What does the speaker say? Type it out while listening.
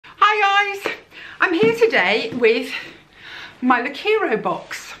Hi guys, I'm here today with my Lookiero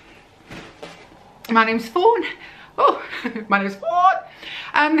box. My name's Fawn. Oh, my name's Fawn.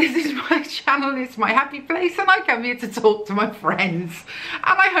 And this is my channel, it's my happy place, and I come here to talk to my friends.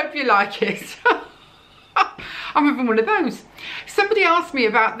 And I hope you like it. I'm having one of those. Somebody asked me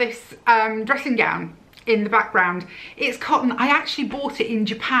about this dressing gown in the background. It's cotton. I actually bought it in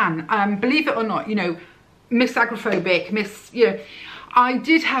Japan. Believe it or not, you know, Miss Agoraphobic, I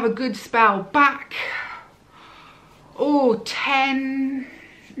did have a good spell back, 14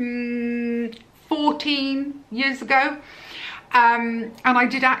 years ago. And I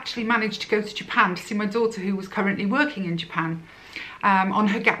did actually manage to go to Japan to see my daughter, who was currently working in Japan on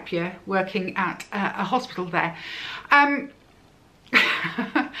her gap year, working at a hospital there.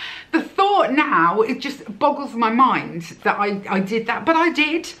 The thought now, it just boggles my mind that I did that, but I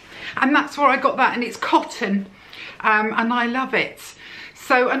did, and that's where I got that, and it's cotton, and I love it.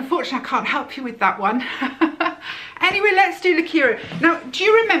 So unfortunately I can't help you with that one. Anyway, let's do Lookiero. Now, do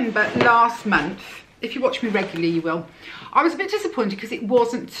you remember last month, if you watch me regularly you will, I was a bit disappointed because it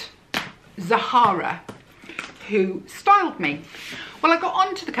wasn't Zahara who styled me. Well, I got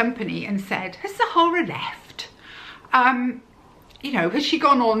onto the company and said, has Zahara left? You know, has she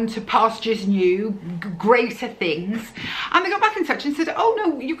gone on to pastures new, greater things? And they got back in touch and said, oh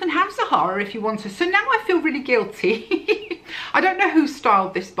no, you can have Zahara if you want to. So now I feel really guilty. I don't know who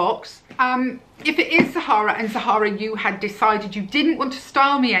styled this box. If it is Zahara, and Zahara, you had decided you didn't want to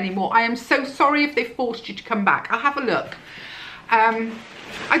style me anymore, I am so sorry if they forced you to come back. I'll have a look. I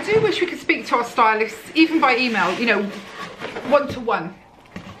do wish we could speak to our stylists, even by email, you know, one-to-one,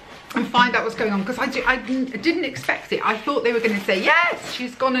 and find out what's going on, because I didn't expect it. I thought they were going to say, yes,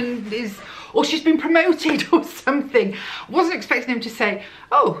 she's gone and is, or she's been promoted or something. I wasn't expecting them to say,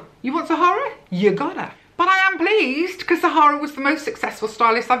 oh, you want Zahara? You gotta. But I am pleased, because Zahara was the most successful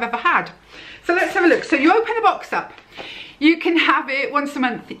stylist I've ever had. So let's have a look. So you open the box up. You can have it once a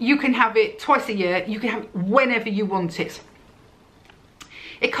month. You can have it twice a year. You can have it whenever you want it.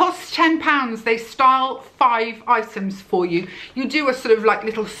 It costs £10. They style 5 items for you. You do a sort of like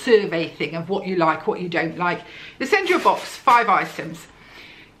little survey thing of what you like, what you don't like. They send you a box, 5 items.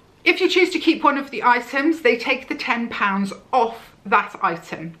 If you choose to keep one of the items, they take the £10 off that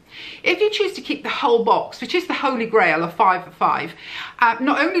item. If you choose to keep the whole box, which is the holy grail of 5 for 5,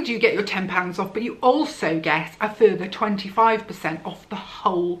 not only do you get your £10 off, but you also get a further 25% off the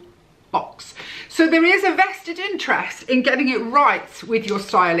whole box. So there is a vested interest in getting it right with your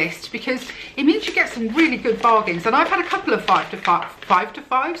stylist, because it means you get some really good bargains. And I've had a couple of 5 for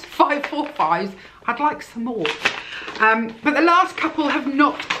 5s. I'd like some more, but the last couple have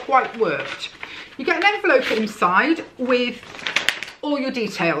not quite worked. You get an envelope inside with all your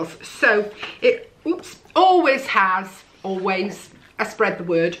details. So it always has a spread the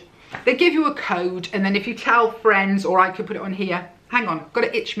word. They give you a code, and then if you tell friends, or I could put it on here, hang on, got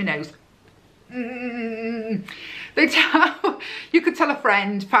to itch my nose. They tell, you could tell a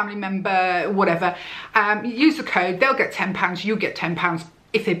friend, family member, whatever, use the code, they'll get £10, you get £10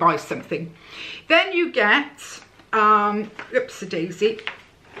 if they buy something. Then you get, oops-a-daisy,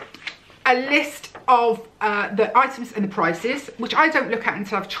 a list of the items and the prices, which I don't look at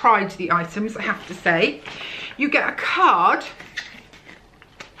until I've tried the items, I have to say. You get a card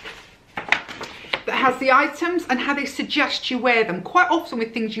that has the items and how they suggest you wear them, quite often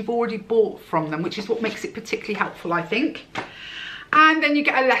with things you've already bought from them, which is what makes it particularly helpful, I think. And then you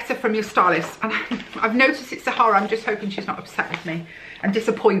get a letter from your stylist, and I've noticed it's Zahara. I'm just hoping she's not upset with me and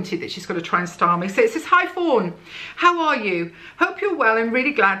disappointed that she's got to try and style me. So it says, hi Fawn, how are you? Hope you're well and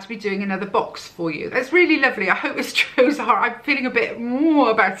really glad to be doing another box for you. That's really lovely. I hope it's true, Zahara. I'm feeling a bit more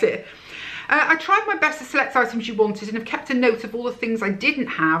about it. I tried my best to select items you wanted and have kept a note of all the things I didn't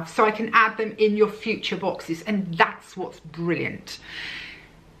have so I can add them in your future boxes, and that's what's brilliant.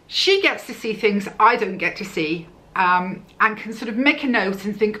 She gets to see things I don't get to see, and can sort of make a note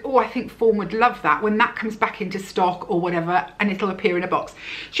and think, oh, I think Fawn would love that when that comes back into stock or whatever, and it'll appear in a box.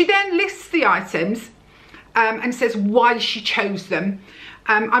 She then lists the items and says why she chose them.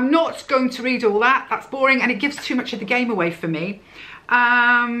 I'm not going to read all that, that's boring, and it gives too much of the game away for me.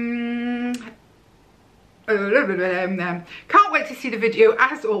 Can't wait to see the video.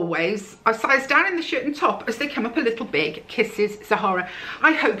 As always, I size down in the shirt and top as they come up a little big. Kisses, Zahara.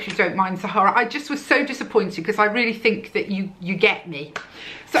 I hope you don't mind, Zahara. I just was so disappointed because I really think that you get me.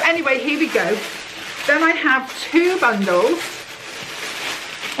 So anyway, here we go. Then I have 2 bundles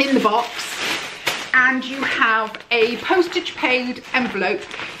in the box, and you have a postage paid envelope.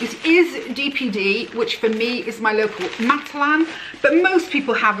 It is DPD, which for me is my local Matalan, but most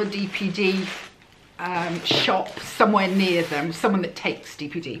people have a DPD shop somewhere near them, someone that takes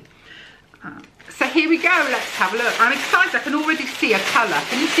DPD. So here we go, let's have a look. I'm excited, I can already see a colour.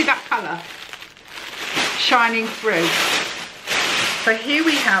 Can you see that colour shining through? So here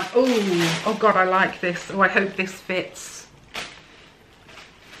we have, oh God, I like this. Oh, I hope this fits.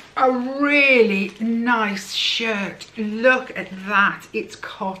 A really nice shirt. Look at that, it's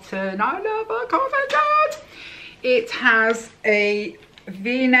cotton. I love a cotton shirt. It has a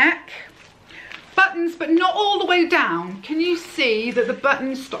V-neck, buttons, but not all the way down. Can you see that the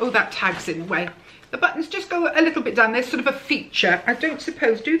buttons, oh, that tag's in the way. The buttons just go a little bit down. There's sort of a feature. I don't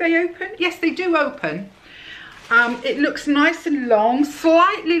suppose, do they open? Yes, they do open. It looks nice and long,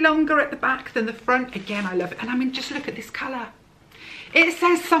 slightly longer at the back than the front. Again, I love it. And I mean, just look at this colour. It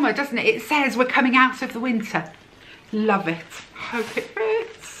says summer, doesn't it? It says we're coming out of the winter. Love it. Hope it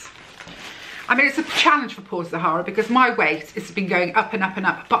fits. I mean, it's a challenge for poor Zahara because my weight has been going up and up and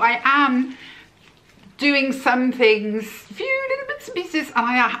up. But I am doing some things, a few little bits and pieces, and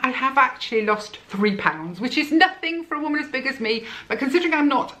I have actually lost 3 pounds, which is nothing for a woman as big as me. But considering I'm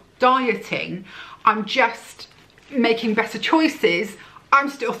not dieting, I'm just making better choices, I'm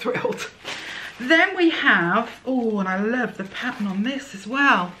still thrilled. Then we have, oh, and I love the pattern on this as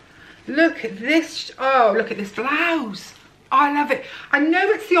well. Look at this, oh, look at this blouse. I love it. I know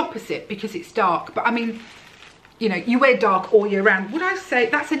it's the opposite because it's dark, but I mean, you know, you wear dark all year round. Would I say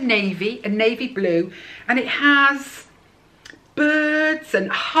that's a navy blue, and it has birds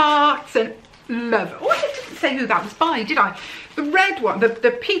and hearts and love. Oh, I didn't say who that was by, did I? The red one,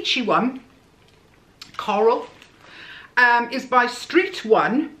 the peachy one, coral, is by Street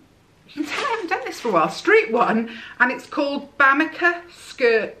One. You can tell I haven't done this for a while. Street One, and it's called Bamaka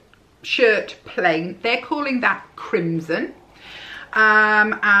shirt plain. They're calling that crimson,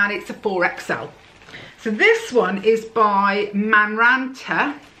 and it's a 4XL. So this one is by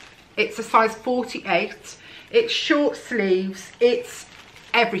Manranta. It's a size 48. It's short sleeves. It's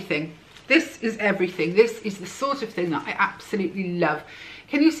everything. This is everything. This is the sort of thing that I absolutely love.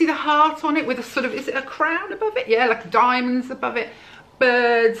 Can you see the heart on it with a sort of, is it a crown above it? Yeah, like diamonds above it.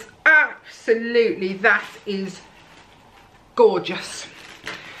 Birds, absolutely. That is gorgeous.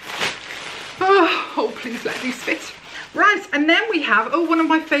 Oh, please let these fit. Right, and then we have, oh, one of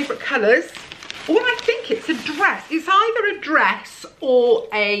my favourite colours. Oh, I think it's a dress. It's either a dress or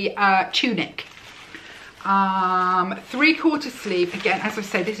a tunic. 3/4 sleeve. Again, as I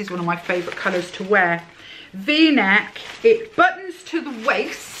say, this is one of my favourite colours to wear. V-neck. It buttons to the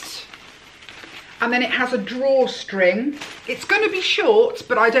waist. And then it has a drawstring. It's going to be short,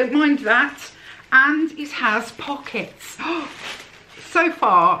 but I don't mind that. And it has pockets. So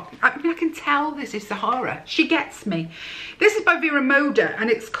far, I mean, I can tell this is Zahara. She gets me. This is by Vera Moda, and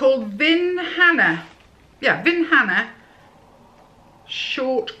it's called Vin Hannah. Yeah, Vin Hannah.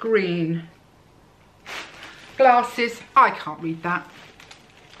 Short green. Glasses. I can't read that.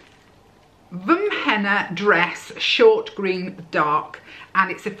 Vim Henna dress, short green, dark,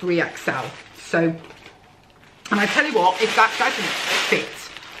 and it's a 3XL. So, and I tell you what, if that doesn't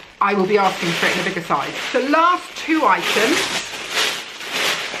fit, I will be asking for it in a bigger size. The last 2 items.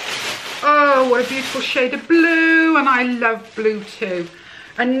 Oh, what a beautiful shade of blue, and I love blue too.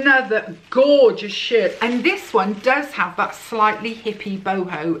 Another gorgeous shirt, and this one does have that slightly hippie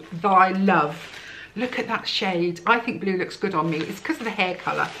boho that I love. Look at that shade. I think blue looks good on me. It's because of the hair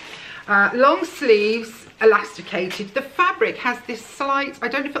colour. Long sleeves, elasticated. The fabric has this slight, I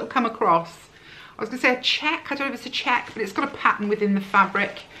don't know if it'll come across. I was going to say a check. I don't know if it's a check, but it's got a pattern within the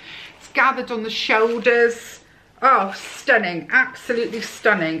fabric. It's gathered on the shoulders. Oh, stunning, absolutely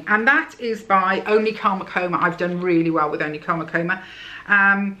stunning. And that is by Only Kamakoma. I've done really well with Only Kamakoma.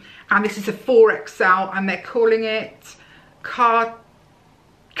 And this is a 4XL, and they're calling it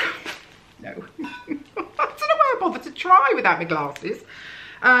no. I don't know why I bothered to try without my glasses.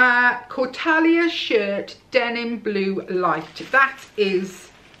 Cortalia shirt, denim blue light. That is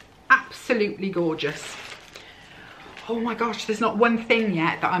absolutely gorgeous. Oh my gosh, there's not one thing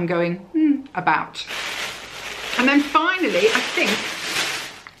yet that I'm going about. And then finally, I think,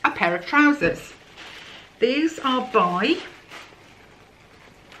 a pair of trousers. These are by,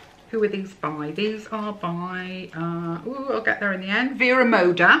 who are these by? These are by, I'll get there in the end, Vera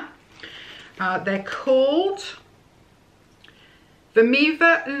Moda. They're called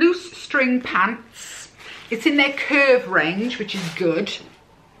Vermiva loose string pants. It's in their curve range, which is good.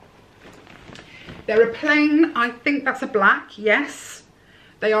 They're a plain, I think that's a black, yes.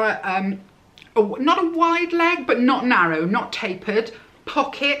 They are not a wide leg, but not narrow, not tapered.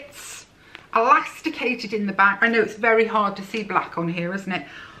 Pockets, elasticated in the back. I know it's very hard to see black on here, isn't it?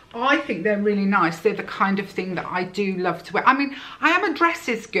 I think they're really nice. They're the kind of thing that I do love to wear. I mean, I am a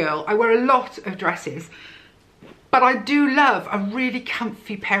dresses girl. I wear a lot of dresses. But I do love a really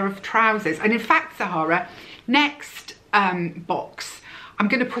comfy pair of trousers. And in fact, Zahara, next box, I'm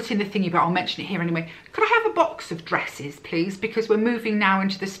going to put in the thingy, but I'll mention it here anyway. Could I have a box of dresses, please? Because we're moving now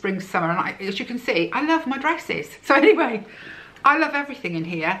into the spring, summer. And as you can see, I love my dresses. So anyway, I love everything in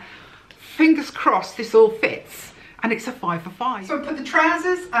here. Fingers crossed this all fits. And it's a 5 for 5. So I put the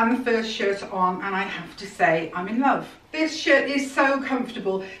trousers and the first shirt on, and I have to say I'm in love. This shirt is so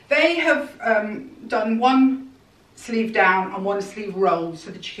comfortable. They have done one sleeve down and one sleeve rolled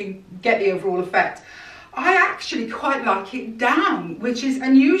so that you can get the overall effect. I actually quite like it down, which is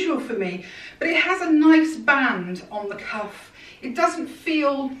unusual for me, but it has a nice band on the cuff. It doesn't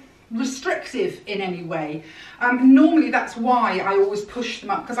feel restrictive in any way. Normally that's why I always push them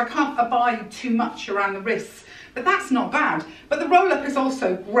up, because I can't abide too much around the wrists. But that's not bad. But the roll-up is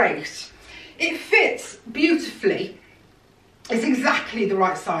also great. It fits beautifully. It's exactly the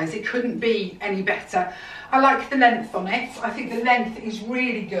right size. It couldn't be any better. I like the length on it. I think the length is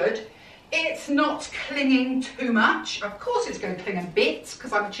really good. It's not clinging too much. Of course it's going to cling a bit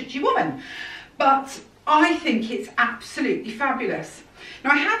because I'm a chitchy woman. But I think it's absolutely fabulous.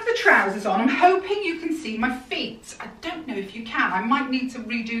 Now I have the trousers on. I'm hoping you can see my feet. I don't know if you can. I might need to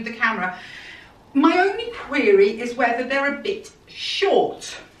redo the camera. My only query is whether they're a bit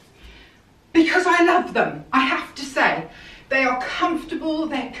short, because I love them, I have to say. They are comfortable,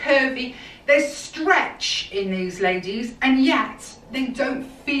 they're curvy, there's stretch in these ladies, and yet they don't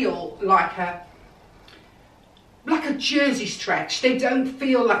feel like a jersey stretch. They don't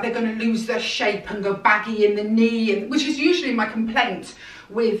feel like they're going to lose their shape and go baggy in the knee, which is usually my complaint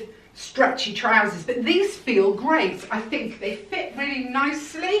with stretchy trousers. But these feel great. I think they fit really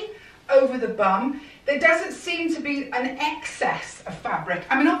nicely over the bum. There doesn't seem to be an excess of fabric.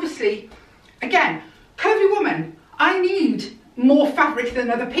 I mean, obviously, again, curvy woman, I need more fabric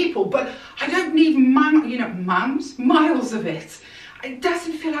than other people, but I don't need miles of it. It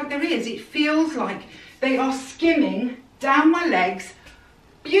doesn't feel like there is. It feels like they are skimming down my legs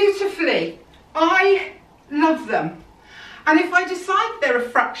beautifully. I love them. And if I decide they're a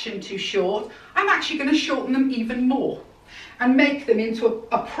fraction too short, I'm actually going to shorten them even more and make them into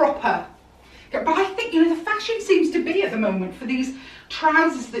a proper. But I think, the fashion seems to be at the moment for these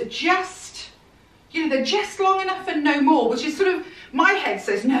trousers that just, they're just long enough and no more, which is sort of, my head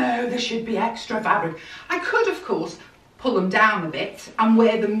says, no, there should be extra fabric. I could, of course, pull them down a bit and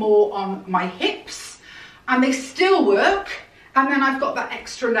wear them more on my hips, and they still work, and then I've got that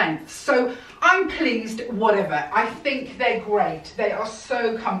extra length. So I'm pleased, whatever. I think they're great. They are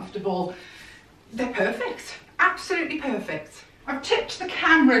so comfortable. They're perfect. Absolutely perfect. I've tipped the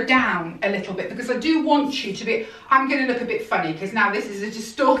camera down a little bit because I do want you to be, I'm going to look a bit funny because now this is a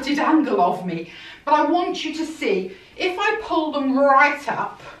distorted angle of me, but I want you to see, if I pull them right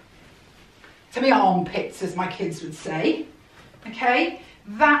up to my armpits, as my kids would say, okay,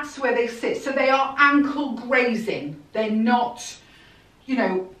 that's where they sit. So they are ankle grazing. They're not,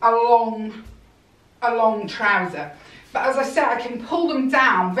 a long trouser. But as I said, I can pull them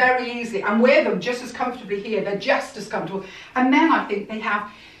down very easily and wear them just as comfortably here. They're just as comfortable. And then I think they have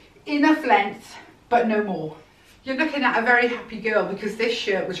enough length, but no more. You're looking at a very happy girl, because this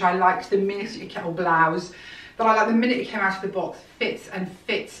shirt, which I liked the minute it came, or blouse, that I like the minute it came out of the box, fits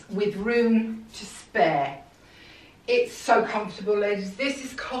with room to spare. It's so comfortable, ladies. This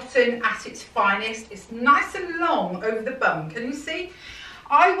is cotton at its finest. It's nice and long over the bum. Can you see?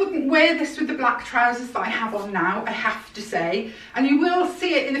 I wouldn't wear this with the black trousers that I have on now, I have to say. And you will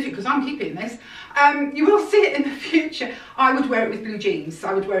see it in the future, because I'm keeping this. You will see it in the future. I would wear it with blue jeans.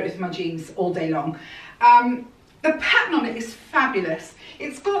 I would wear it with my jeans all day long. The pattern on it is fabulous.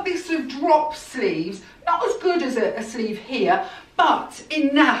 It's got these sort of drop sleeves, not as good as a sleeve here, but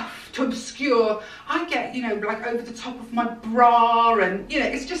enough to obscure. I get, like over the top of my bra, and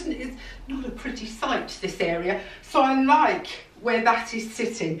it's not a pretty sight, this area. So I like where that is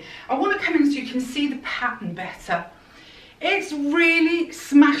sitting. I want to come in so you can see the pattern better. It's really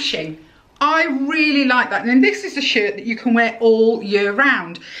smashing. I really like that. And this is a shirt that you can wear all year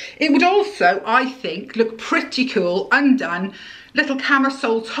round. It would also, I think, look pretty cool undone. Little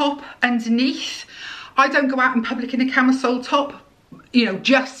camisole top underneath. I don't go out in public in a camisole top,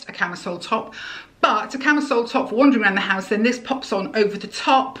 just a camisole top, but a camisole top for wandering around the house, then this pops on over the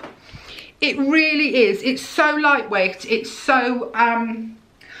top. It really is. It's so lightweight. It's so, I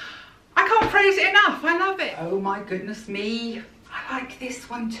can't praise it enough. I love it. Oh my goodness me. I like this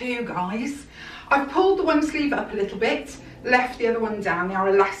one too, guys. I've pulled the one sleeve up a little bit, left the other one down. They are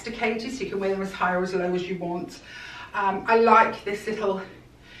elasticated, so you can wear them as high or as low as you want. I like this little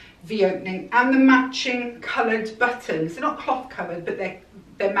V opening, and the matching coloured buttons. They're not cloth coloured, but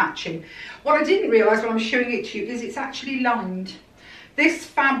they're matching. What I didn't realise when I'm showing it to you is it's actually lined. This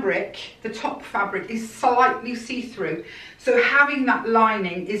fabric, the top fabric, is slightly see-through, so having that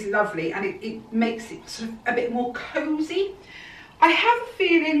lining is lovely, and it makes it sort of a bit more cosy. I have a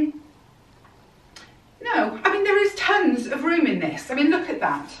feeling, no, I mean, there is tons of room in this. I mean, look at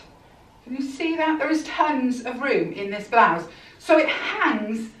that. Can you see that? There is tons of room in this blouse. So it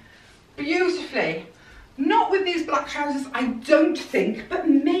hangs beautifully. Not with these black trousers, I don't think, but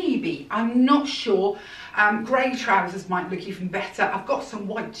maybe, I'm not sure. Grey trousers might look even better. I've got some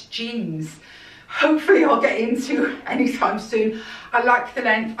white jeans. Hopefully I'll get into anytime soon. I like the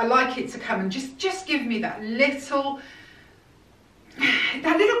length. I like it to come and just give me that little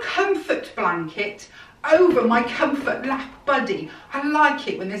comfort blanket over my comfort lap buddy. I like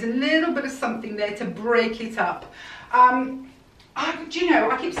it when there's a little bit of something there to break it up. Do you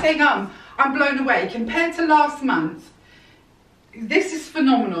know, I keep saying I'm blown away. Compared to last month, this is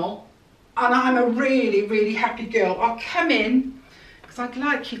phenomenal, and I'm a really, really happy girl. I'll come in, because I'd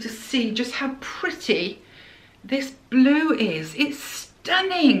like you to see just how pretty this blue is. It's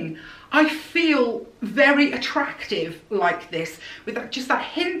stunning. I feel very attractive like this, with just that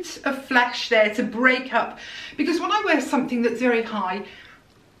hint of flesh there to break up. Because when I wear something that's very high,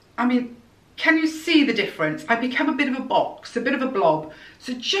 I mean, can you see the difference? I become a bit of a box, a bit of a blob.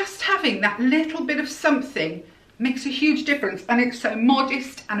 So just having that little bit of something makes a huge difference, and it's so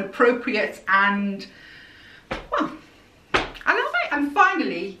modest and appropriate, and well, I love it. And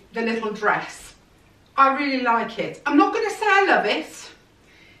finally, the little dress. I really like it. I'm not going to say I love it,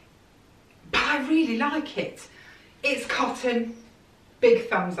 but I really like it. It's cotton, big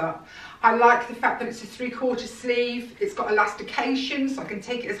thumbs up. I like the fact that it's a 3/4 sleeve. It's got elastication, so I can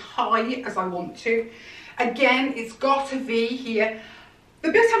take it as high as I want to. Again, it's got a V here.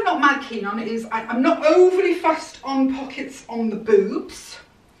 The bit I'm not mad keen on is I'm not overly fussed on pockets on the boobs.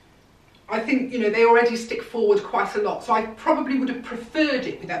 I think, you know, they already stick forward quite a lot, so I probably would have preferred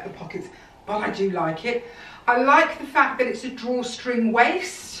it without the pockets, but I do like it. I like the fact that it's a drawstring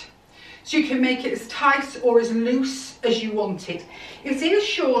waist, so you can make it as tight or as loose as you want it. It is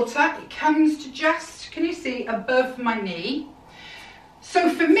shorter. It comes to just, can you see, above my knee.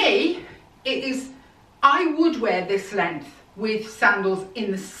 So for me, it is, I would wear this length with sandals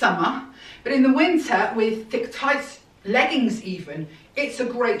in the summer, but in the winter with thick tight leggings even, it's a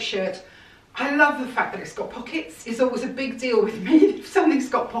great shirt. I love the fact that it's got pockets. It's always a big deal with me if something's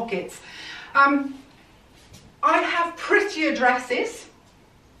got pockets. I have prettier dresses,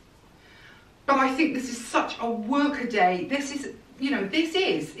 but I think this is such a workaday. This is, you know,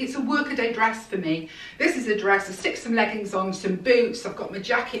 it's a workaday dress for me. This is a dress, I stick some leggings on, some boots, I've got my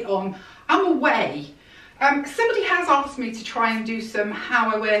jacket on, I'm away. Somebody has asked me to try and do some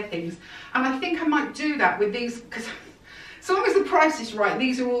how I wear things, and I think I might do that with these, because so long as the price is right,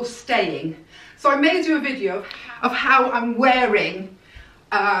 these are all staying. So I may do a video of how I'm wearing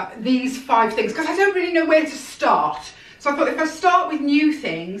these 5 things, because I don't really know where to start. So I thought if I start with new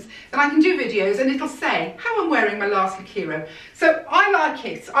things, then I can do videos and it'll say how I'm wearing my last Lookiero. So I like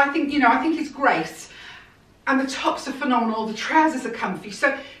it. I think, you know, I think it's great. And the tops are phenomenal, the trousers are comfy.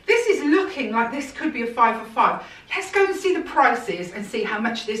 So this is looking like this could be a 5 for 5. Let's go and see the prices and see how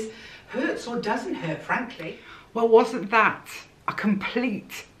much this hurts or doesn't hurt, frankly. Well, wasn't that a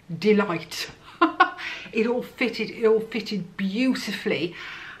complete delight? It all fitted beautifully.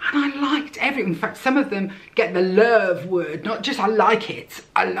 And I liked everything. In fact, some of them get the love word, not just I like it,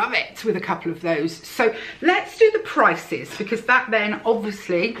 I love it, with a couple of those. So let's do the prices, because that then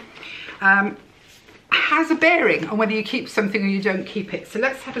obviously has a bearing on whether you keep something or you don't keep it. So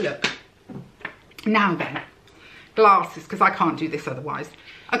let's have a look. Now then, glasses, because I can't do this otherwise.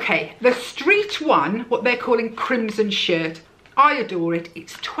 Okay, the street one, what they're calling crimson shirt, I adore it.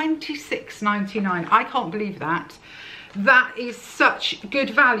 It's £26.99. I can't believe that. That is such good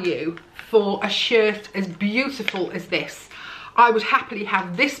value for a shirt as beautiful as this. I would happily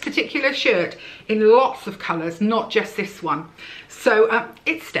have this particular shirt in lots of colours, not just this one. So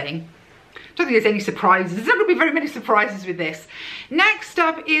it's staying. Don't think there's any surprises. There's not going to be very many surprises with this. Next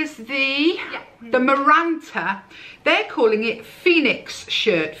up is the Maranta. They're calling it Phoenix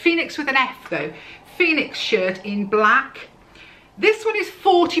shirt. Phoenix with an F though. Phoenix shirt in black. This one is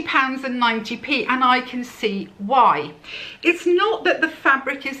 £40.90, and I can see why. It's not that the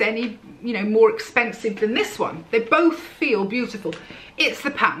fabric is any, you know, more expensive than this one. They both feel beautiful. It's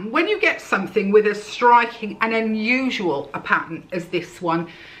the pattern. When you get something with as striking and unusual a pattern as this one,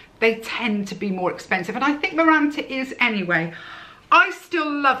 they tend to be more expensive, and I think Maranta is anyway. I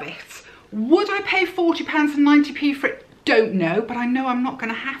still love it. Would I pay £40.90 for it? don't know, but I know I'm not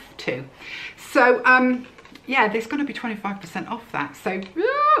going to have to. So yeah, there's going to be 25% off that, so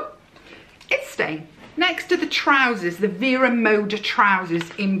it's staying. Next are the trousers, the Vera Moda trousers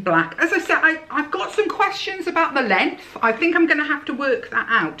in black. As I said, I've got some questions about the length. I think I'm going to have to work that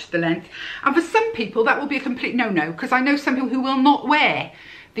out, the length. And for some people, that will be a complete no-no, because I know some people who will not wear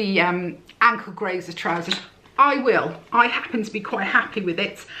the ankle grazer trousers. I will. I happen to be quite happy with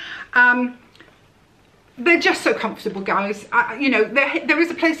it. They're just so comfortable, guys. You know, there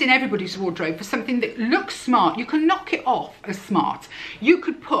is a place in everybody's wardrobe for something that looks smart. You can knock it off as smart. You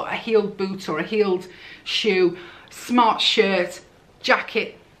could put a heeled boot or a heeled shoe, smart shirt,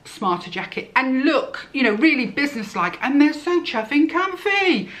 jacket, smarter jacket, and look, you know, really businesslike. And they're so chuffing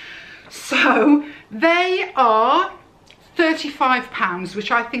comfy. So they are £35,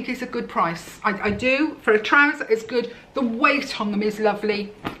 which I think is a good price. I do. For a trouser, it's good. The weight on them is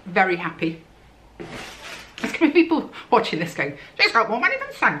lovely. Very happy. There's going to be people watching this going, she's got more money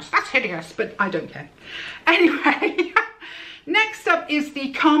than sense, that's hideous, but I don't care. Anyway, next up is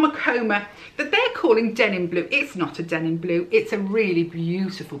the Karma Coma that they're calling denim blue. It's not a denim blue, it's a really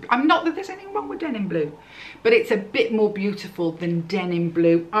beautiful, not that there's anything wrong with denim blue, but it's a bit more beautiful than denim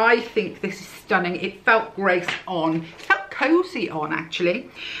blue. I think this is stunning. It felt great on, it felt cozy on actually.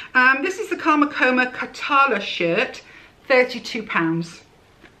 This is the Karma Coma Katala shirt, £32.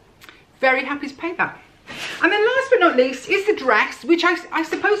 Very happy to pay that. And then last but not least is the dress, which I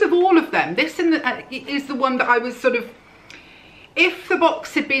suppose of all of them, this is the one that I was sort of, if the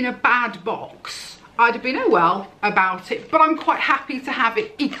box had been a bad box, I'd have been, oh well, about it, but I'm quite happy to have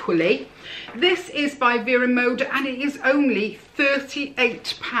it equally. This is by Vera Moda and it is only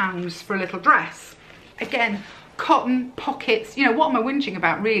 £38 for a little dress. Again, cotton, pockets, you know, what am I whinging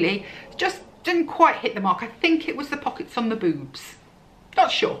about really? Just didn't quite hit the mark. I think it was the pockets on the boobs. Not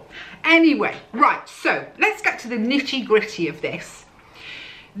sure. Anyway, right, so let's get to the nitty gritty of this.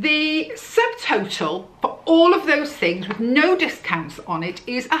 The subtotal for all of those things with no discounts on it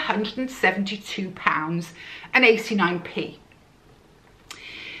is £172.89.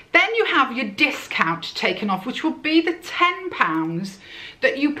 Then you have your discount taken off, which will be the £10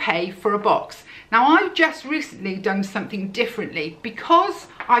 that you pay for a box. Now, I've just recently done something differently because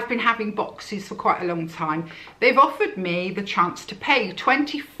I've been having boxes for quite a long time. They've offered me the chance to pay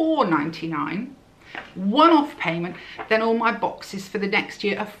 £24.99, one-off payment, then all my boxes for the next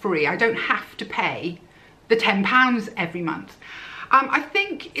year are free. I don't have to pay the £10 every month. I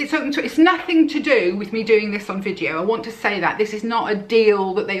think it's open to, it's nothing to do with me doing this on video. I want to say that this is not a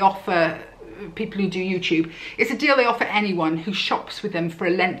deal that they offer people who do YouTube. It's a deal they offer anyone who shops with them for a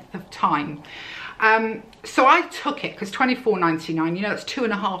length of time. So I took it because £24.99, you know, that's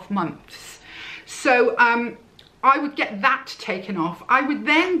 2.5 months. So I would get that taken off. I would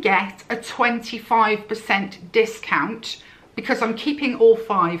then get a 25% discount because I'm keeping all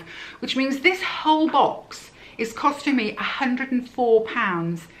 5, which means this whole box is costing me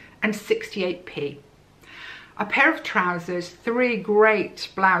 £104.68. A pair of trousers, 3 great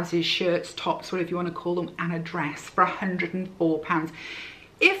blouses, shirts, tops, whatever you want to call them, and a dress for £104.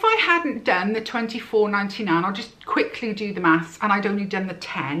 If I hadn't done the £24.99, I'll just quickly do the maths, and I'd only done the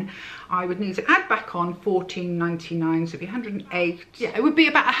 10, I would need to add back on £14.99, so it'd be 108. Yeah, it would be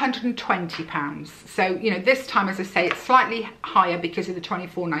about £120. So, you know, this time, as I say, it's slightly higher because of the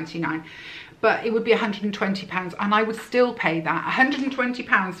 £24.99, but it would be £120, and I would still pay that.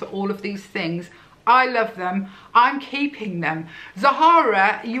 £120 for all of these things. I love them. I'm keeping them.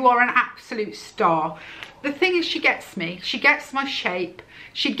 Zahara, you are an absolute star. The thing is, she gets me. She gets my shape.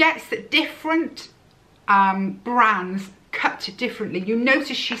 She gets that different brands cut differently. You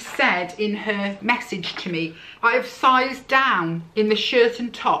notice she said in her message to me, I've sized down in the shirt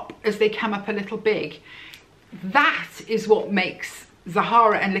and top as they come up a little big. That is what makes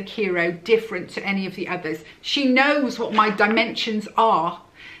Zahara and Lookiero different to any of the others. She knows what my dimensions are,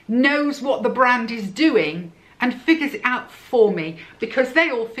 knows what the brand is doing, and figures it out for me because they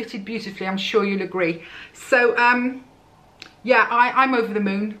all fitted beautifully. I'm sure you'll agree. So yeah, I'm over the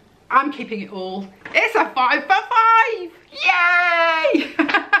moon. I'm keeping it all. It's a 5 for 5. Yay!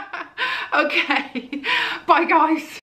 Okay, bye guys.